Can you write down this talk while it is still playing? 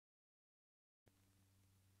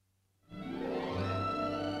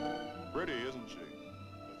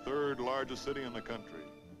largest city in the country,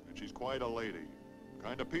 and she's quite a lady.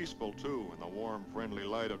 Kind of peaceful, too, in the warm, friendly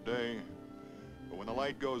light of day. But when the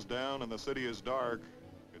light goes down and the city is dark,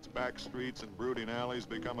 its back streets and brooding alleys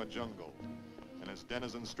become a jungle, and its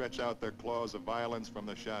denizens stretch out their claws of violence from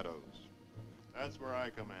the shadows. That's where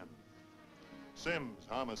I come in. Sims,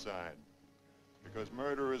 homicide. Because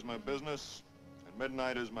murder is my business, and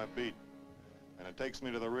midnight is my beat. And it takes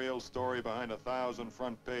me to the real story behind 1,000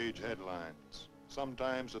 front-page headlines.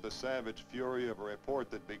 Sometimes to the savage fury of a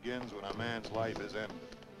report that begins when a man's life is ended.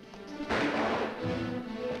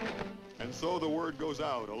 And so the word goes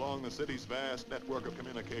out along the city's vast network of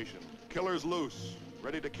communication. Killers loose,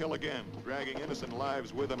 ready to kill again, dragging innocent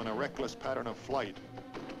lives with them in a reckless pattern of flight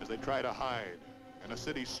as they try to hide in a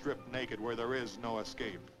city stripped naked where there is no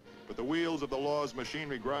escape. But the wheels of the law's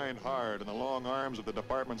machinery grind hard and the long arms of the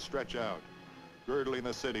department stretch out, girdling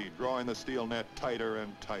the city, drawing the steel net tighter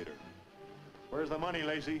and tighter. Where's the money,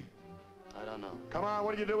 Lacey? I don't know. Come on,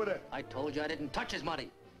 what did you do with it? I told you I didn't touch his money.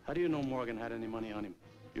 How do you know Morgan had any money on him?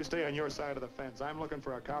 You stay on your side of the fence. I'm looking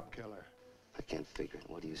for a cop killer. I can't figure it.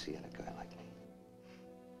 What do you see in a guy like me?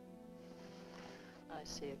 I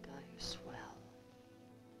see a guy who's swell,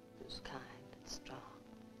 who's kind and strong.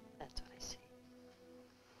 That's what I see.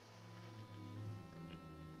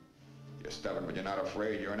 You're stubborn, but you're not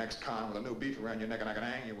afraid. You're an ex-con with a new beef around your neck, and I can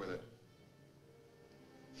hang you with it.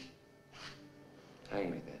 Hang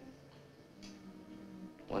me then.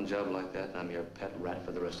 One job like that, and I'm your pet rat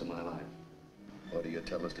for the rest of my life. Or do you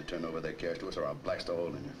tell us to turn over that cash to us, or I'll blast a hole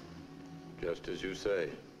in you? Just as you say.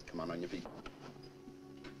 Come on your feet.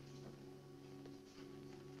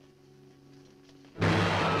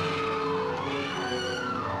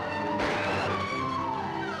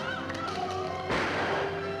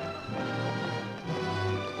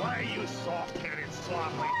 Why are you soft-headed,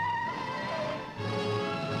 sloppy?